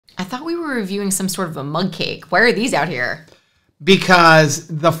thought we were reviewing some sort of a mug cake. Why are these out here? Because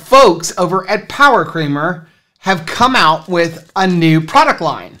the folks over at Power Creamer have come out with a new product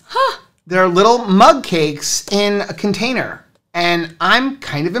line. Huh. They're little mug cakes in a container. And I'm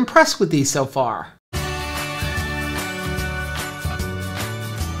kind of impressed with these so far.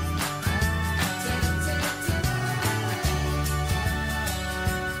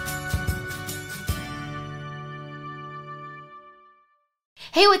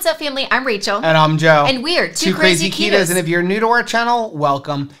 Hey, what's up, family? I'm Rachel. And I'm Joe. And we are Two Crazy Ketos. And if you're new to our channel,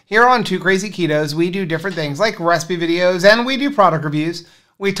 welcome. Here on Two Crazy Ketos, we do different things like recipe videos and we do product reviews.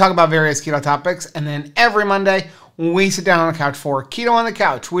 We talk about various keto topics. And then every Monday, we sit down on the couch for Keto on the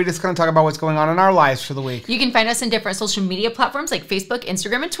Couch. We're just going to talk about what's going on in our lives for the week. You can find us on different social media platforms like Facebook,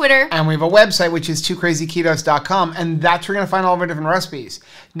 Instagram, and Twitter. And we have a website, which is twocrazyketos.com, and that's where you're going to find all of our different recipes.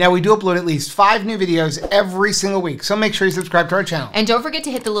 Now, we do upload at least 5 new videos every single week, so make sure you subscribe to our channel. And don't forget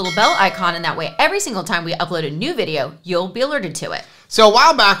to hit the little bell icon, and that way every single time we upload a new video, you'll be alerted to it. So a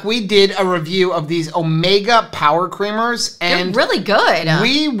while back, we did a review of these Omega Power Creamers, and they're really good.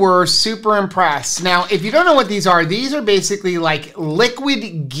 We were super impressed. Now, if you don't know what these are basically like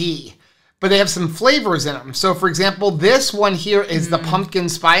liquid ghee, but they have some flavors in them. So for example, this one here is the pumpkin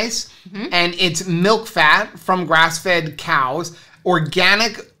spice, and it's milk fat from grass-fed cows,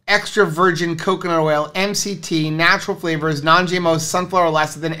 organic extra virgin coconut oil, MCT, natural flavors, non-GMO, sunflower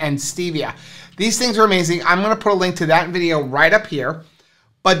lecithin, and stevia. These things are amazing. I'm going to put a link to that video right up here.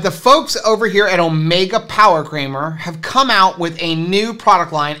 But the folks over here at Omega Power Creamer have come out with a new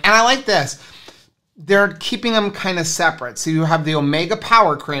product line, and I like this. They're keeping them kind of separate. So you have the Omega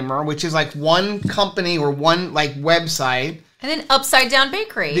Power Creamer, which is like one company or one like website. And then Upside Down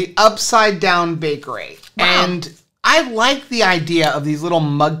Bakery. The Upside Down Bakery. Wow. And I like the idea of these little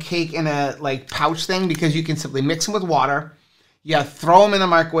mug cake in a like pouch thing because you can simply mix them with water. You throw them in the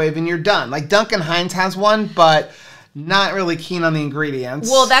microwave and you're done. Like Duncan Hines has one, but not really keen on the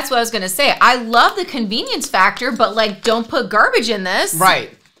ingredients. Well, that's what I was going to say. I love the convenience factor, but like don't put garbage in this. Right.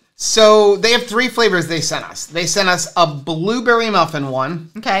 So they have 3 flavors they sent us. They sent us a blueberry muffin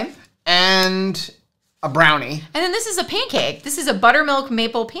one. Okay. And a brownie. And then this is a pancake. This is a buttermilk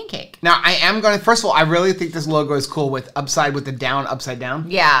maple pancake. Now, I am going to, first of all, I really think this logo is cool with the down, upside down.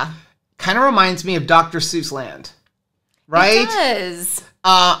 Yeah. Kind of reminds me of Dr. Seuss Land. Right? It does.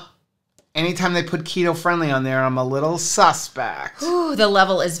 Anytime they put keto friendly on there, I'm a little suspect. Ooh, the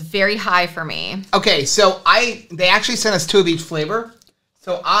level is very high for me. Okay, so they actually sent us 2 of each flavor.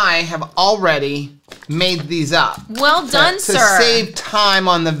 So I have already made these up. Well done, sir. To save time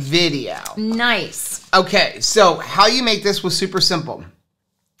on the video. Nice. Okay, so how you make this was super simple.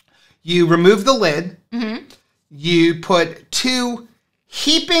 You remove the lid. You put 2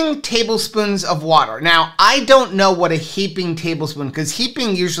 heaping tablespoons of water. Now, I don't know what a heaping tablespoon, because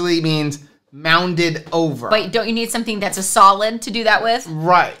heaping usually means mounded over. But don't you need something that's a solid to do that with?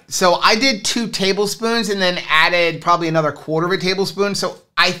 Right. So I did 2 tablespoons and then added probably another 1/4 tablespoon. So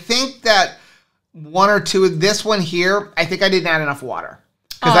I think that 1 or 2 of this one here, I think I didn't add enough water.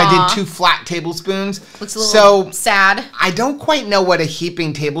 Because I did 2 flat tablespoons. Looks a little sad. I don't quite know what a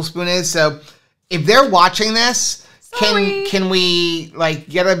heaping tablespoon is. So if they're watching this, can we like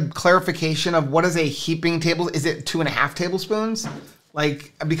get a clarification of what is a heaping table? Is it 2.5 tablespoons?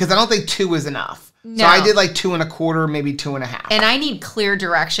 Like, because I don't think 2 is enough. No. So I did like 2 1/4, maybe 2.5. And I need clear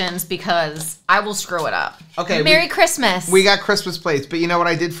directions because I will screw it up. Okay. Merry Christmas. We got Christmas plates, but you know what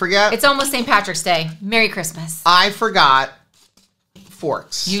I did forget? It's almost St. Patrick's Day. Merry Christmas. I forgot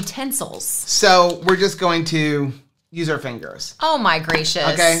forks. Utensils. So we're just going to use our fingers. Oh my gracious.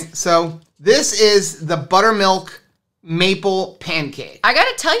 Okay, so this is the buttermilk maple pancake. I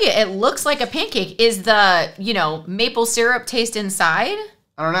gotta tell you, it looks like a pancake. Is the, maple syrup taste inside?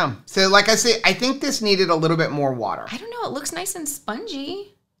 I don't know. So like I say, I think this needed a little bit more water. I don't know. It looks nice and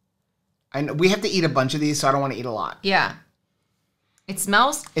spongy. I know we have to eat a bunch of these, so I don't want to eat a lot. Yeah. It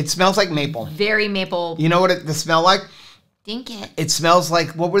smells like maple. Very maple. You know what the smell like? Think it. It smells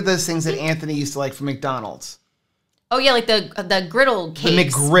like, what were those things that Anthony used to like from McDonald's? Oh yeah, like the griddle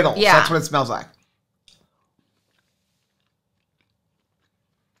cakes. The McGriddles. Yeah. That's what it smells like.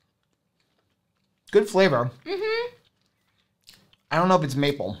 Good flavor. I don't know if it's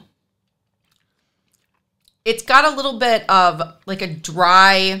maple. It's got a little bit of like a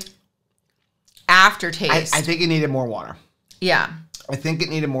dry aftertaste. I think it needed more water. Yeah. I think it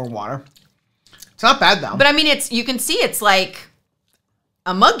needed more water. It's not bad though. But I mean, you can see it's like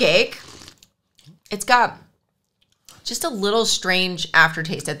a mug cake. It's got just a little strange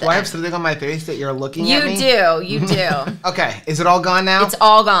aftertaste at the Do I end. have something on my face that you're looking at me? You do. Okay, is it all gone now? It's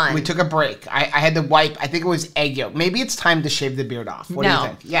all gone. We took a break. I had to wipe. I think it was egg yolk. Maybe it's time to shave the beard off. What do you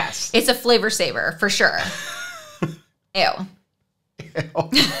think? Yes. It's a flavor saver, for sure. Ew.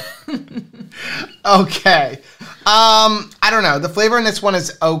 Okay. I don't know. The flavor in this one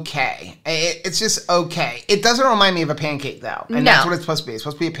is okay. It's just okay. It doesn't remind me of a pancake, though. And that's what it's supposed to be. It's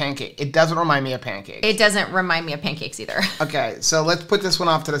supposed to be a pancake. It doesn't remind me of pancakes. It doesn't remind me of pancakes either. Okay, so let's put this one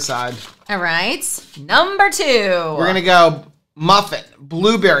off to the side. All right. Number 2. We're going to go muffin,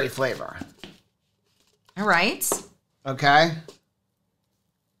 blueberry flavor. All right. Okay.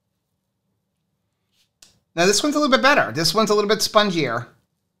 Now, this one's a little bit better. This one's a little bit spongier.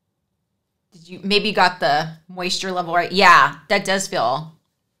 Did you maybe got the moisture level right? Yeah, that does feel.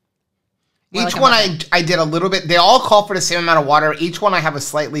 Each one I did a little bit. They all call for the same amount of water. Each one I have a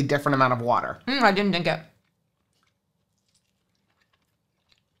slightly different amount of water. I didn't think it.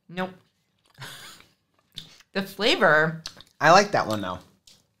 Nope. The flavor. I like that one, though.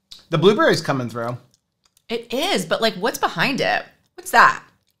 The blueberry's coming through. It is, but like, what's behind it? What's that?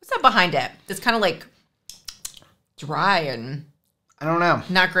 What's that behind it? It's kind of like dry and I don't know.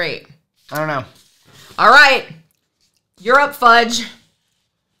 not great. I don't know. All right. You're up, fudge.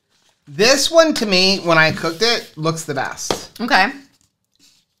 This one, to me, when I cooked it, looks the best. Okay.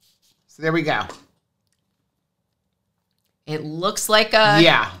 So there we go. It looks like a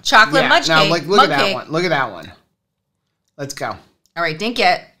chocolate mudge Now, cake. look at that one. Look at that one. Let's go. All right, dink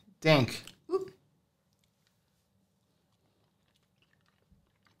it. Dink. Oop.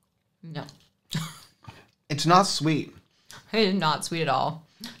 No. It's not sweet. It is not sweet at all.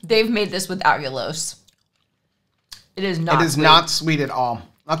 They've made this with allulose. It is not. It is not sweet at all.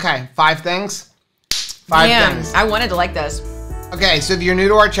 Okay, 5 things. 5 things. I wanted to like this. Okay, so if you're new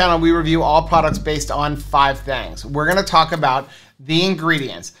to our channel, we review all products based on 5 things. We're going to talk about the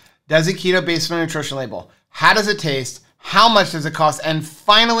ingredients. Does it keto based on a nutrition label? How does it taste? How much does it cost? And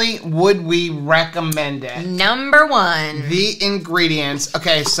finally, would we recommend it? Number 1. The ingredients.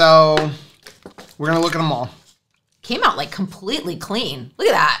 Okay, so we're going to look at them all. Came out like completely clean. Look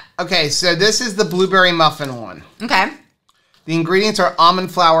at that. Okay, so this is the blueberry muffin one. Okay. The ingredients are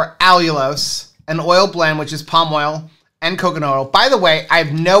almond flour, allulose, an oil blend, which is palm oil, and coconut oil. By the way, I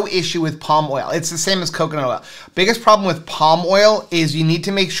have no issue with palm oil. It's the same as coconut oil. Biggest problem with palm oil is you need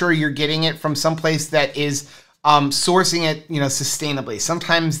to make sure you're getting it from someplace that is sourcing it, sustainably.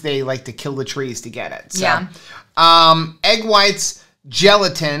 Sometimes they like to kill the trees to get it. So, yeah. Egg whites,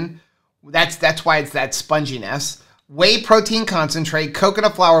 gelatin. That's why it's that sponginess. Whey protein concentrate,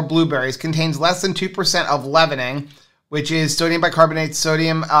 coconut flour, blueberries, contains less than 2% of leavening, which is sodium bicarbonate,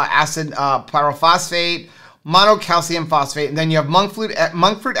 sodium acid pyrophosphate, monocalcium phosphate, and then you have monk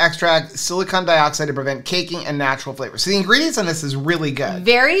fruit extract, silicon dioxide to prevent caking, and natural flavor. So the ingredients on this is really good.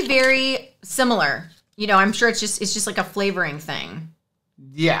 Very, very similar. I'm sure it's just like a flavoring thing.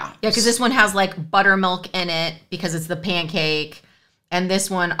 Yeah. Yeah, because this one has like buttermilk in it because it's the pancake. And this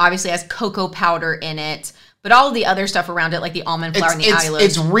one obviously has cocoa powder in it. But all of the other stuff around it, like the almond flour and the allulose.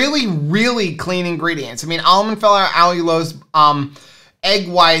 It's really, really clean ingredients. I mean, almond flour, allulose, egg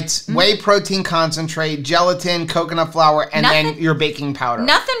whites, whey protein concentrate, gelatin, coconut flour, and then your baking powder.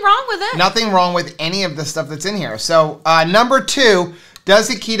 Nothing wrong with it. Nothing wrong with any of the stuff that's in here. So number 2,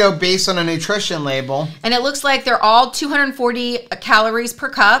 does it keto based on a nutrition label? And it looks like they're all 240 calories per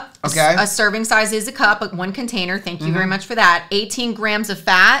cup. Okay. A serving size is a cup, like 1 container. Thank you very much for that. 18 grams of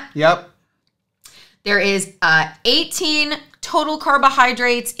fat. Yep. There is 18 total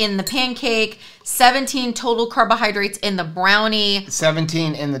carbohydrates in the pancake, 17 total carbohydrates in the brownie,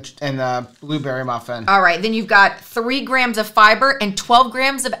 17 in the blueberry muffin. All right, then you've got 3 grams of fiber and 12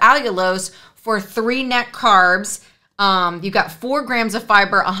 grams of allulose for 3 net carbs. You've got 4 grams of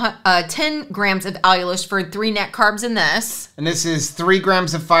fiber, 10 grams of allulose for 3 net carbs in this. And this is 3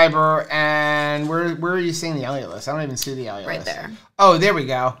 grams of fiber, and where are you seeing the allulose? I don't even see the allulose. Right there. Oh, there we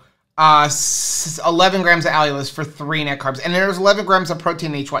go. 11 grams of allulose for 3 net carbs. And there's 11 grams of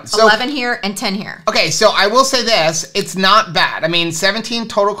protein in each one. So, 11 here and 10 here. Okay, so I will say this. It's not bad. I mean, 17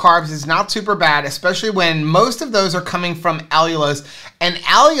 total carbs is not super bad, especially when most of those are coming from allulose. And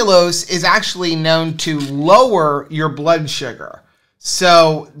allulose is actually known to lower your blood sugar.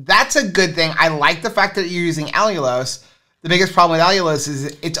 So that's a good thing. I like the fact that you're using allulose. The biggest problem with allulose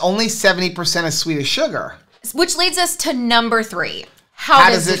is it's only 70% as sweet as sugar. Which leads us to number 3.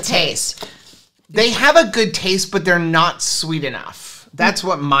 How does it taste? They have a good taste, but they're not sweet enough. That's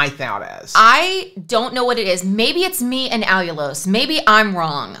what my thought is. I don't know what it is. Maybe it's me and allulose. Maybe I'm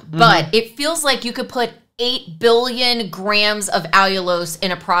wrong. But it feels like you could put 8 billion grams of allulose in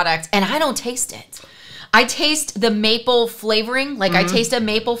a product, and I don't taste it. I taste the maple flavoring. Like I taste a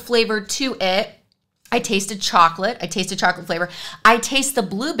maple flavor to it. I tasted chocolate. I tasted chocolate flavor. I taste the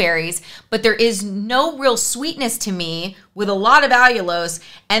blueberries, but there is no real sweetness to me with a lot of allulose.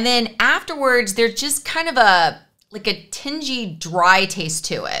 And then afterwards, there's just kind of a tingy, dry taste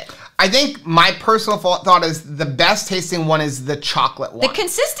to it. I think my personal thought is the best tasting one is the chocolate one. The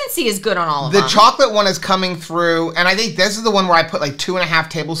consistency is good on all of them. The chocolate one is coming through, and I think this is the one where I put like 2.5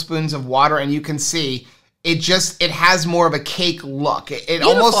 tablespoons of water, and you can see it has more of a cake look. It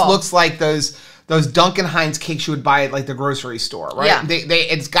almost looks like those Duncan Hines cakes you would buy at like the grocery store, right? Yeah.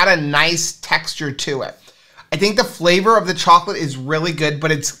 It's got a nice texture to it. I think the flavor of the chocolate is really good,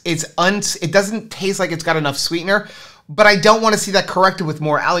 but it doesn't taste like it's got enough sweetener. But I don't want to see that corrected with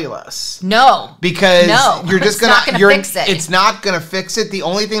more allulose. No, because you're just not gonna fix it. It's not gonna fix it. The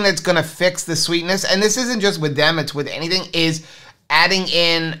only thing that's gonna fix the sweetness, and this isn't just with them; it's with anything, is adding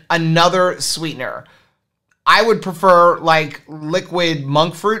in another sweetener. I would prefer like liquid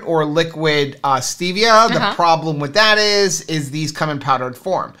monk fruit or liquid stevia. The problem with that is these come in powdered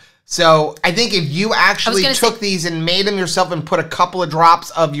form. So I think if you actually took these and made them yourself and put a couple of drops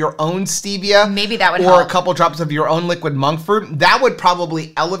of your own stevia, maybe that would help. Or a couple drops of your own liquid monk fruit, that would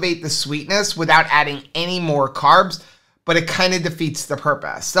probably elevate the sweetness without adding any more carbs, but it kind of defeats the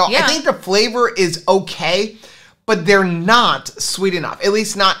purpose. So I think the flavor is okay, but they're not sweet enough, at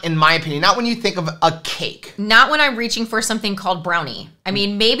least not in my opinion. Not when you think of a cake. Not when I'm reaching for something called brownie. I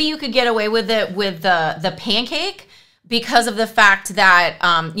mean, maybe you could get away with it with the pancake, because of the fact that,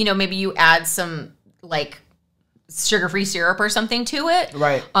 maybe you add some like sugar-free syrup or something to it.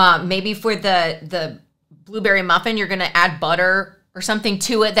 Right. Maybe for the blueberry muffin, you're going to add butter or something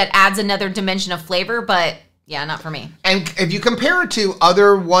to it that adds another dimension of flavor. But yeah, not for me. And if you compare it to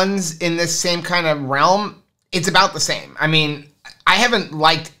other ones in this same kind of realm, it's about the same. I mean, I haven't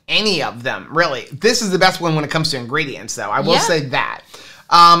liked any of them, really. This is the best one when it comes to ingredients, though. I will say that.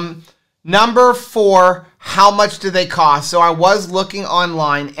 Number 4, how much do they cost? So I was looking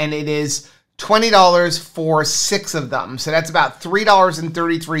online, and it is $20 for 6 of them. So that's about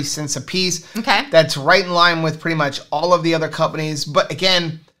 $3.33 a piece. Okay. That's right in line with pretty much all of the other companies. But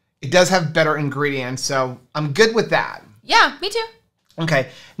again, it does have better ingredients, so I'm good with that. Yeah, me too. Okay.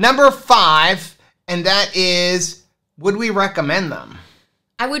 Number 5, and that is, would we recommend them?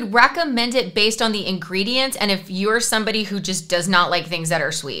 I would recommend it based on the ingredients, and if you're somebody who just does not like things that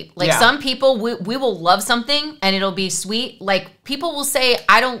are sweet. Like some people, we will love something and it'll be sweet. Like people will say,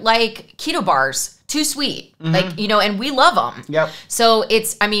 I don't like keto bars, too sweet. Like, and we love them. Yep. So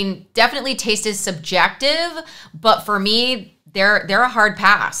definitely taste is subjective, but for me, they're a hard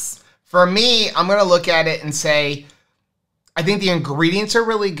pass. For me, I'm going to look at it and say, I think the ingredients are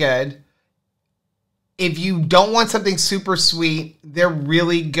really good. If you don't want something super sweet, they're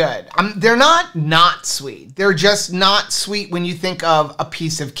really good. They're not sweet. They're just not sweet when you think of a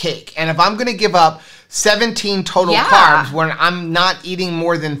piece of cake. And if I'm going to give up 17 total carbs when I'm not eating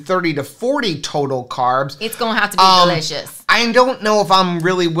more than 30 to 40 total carbs, it's going to have to be delicious. I don't know if I'm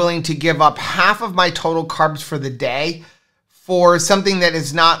really willing to give up half of my total carbs for the day for something that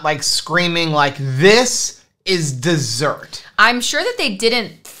is not like screaming like this is dessert. I'm sure that they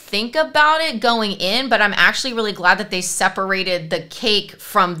didn't think about it going in, but I'm actually really glad that they separated the cake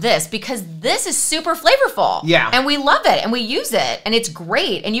from this, because this is super flavorful. Yeah. And we love it and we use it and it's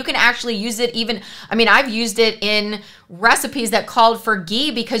great. And you can actually use it I've used it in recipes that called for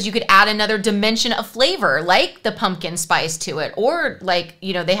ghee because you could add another dimension of flavor, like the pumpkin spice to it. Or like,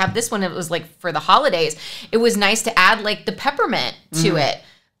 they have this one, it was like for the holidays. It was nice to add like the peppermint to it.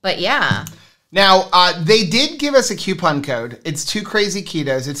 But yeah. Now, they did give us a coupon code. It's 2 Crazy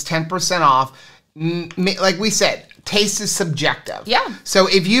Ketos. It's 10% off. Like we said, taste is subjective. Yeah. So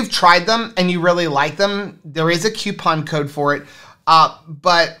if you've tried them and you really like them, there is a coupon code for it.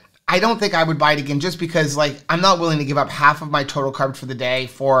 But I don't think I would buy it again just because, like, I'm not willing to give up half of my total carbs for the day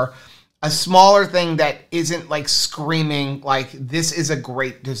for a smaller thing that isn't, like, screaming, like, this is a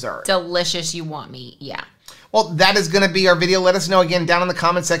great dessert. Delicious, you want me. Yeah. Well, that is going to be our video. Let us know again down in the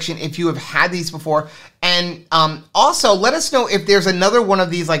comment section if you have had these before. And also, let us know if there's another one of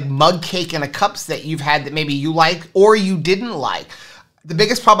these like mug cake in a cups that you've had that maybe you like or you didn't like. The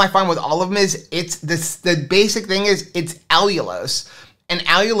biggest problem I find with all of them is the basic thing is it's allulose. And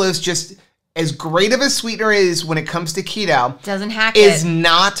allulose, just as great of a sweetener is when it comes to keto, doesn't hack is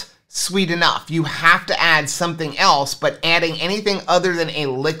not sweet enough. You have to add something else, but adding anything other than a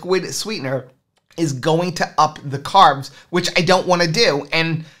liquid sweetener is going to up the carbs, which I don't want to do.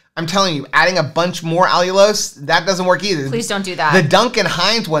 And I'm telling you, adding a bunch more allulose, that doesn't work either. Please don't do that. The Duncan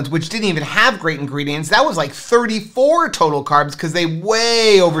Hines ones, which didn't even have great ingredients, that was like 34 total carbs because they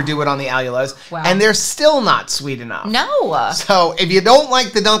way overdo it on the allulose. Wow. And they're still not sweet enough. No. So if you don't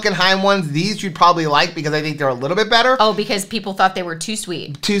like the Duncan Hines ones, these you'd probably like because I think they're a little bit better. Oh, because people thought they were too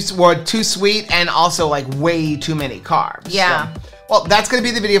sweet. Too sweet and also like way too many carbs. Yeah. So, well, that's going to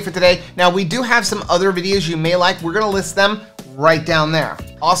be the video for today. Now, we do have some other videos you may like. We're going to list them right down there.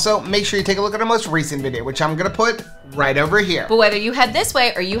 Also, make sure you take a look at our most recent video, which I'm going to put right over here. But whether you head this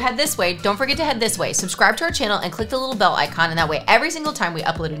way or you head this way, don't forget to head this way. Subscribe to our channel and click the little bell icon, and that way every single time we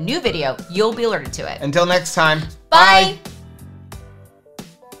upload a new video, you'll be alerted to it. Until next time, Bye.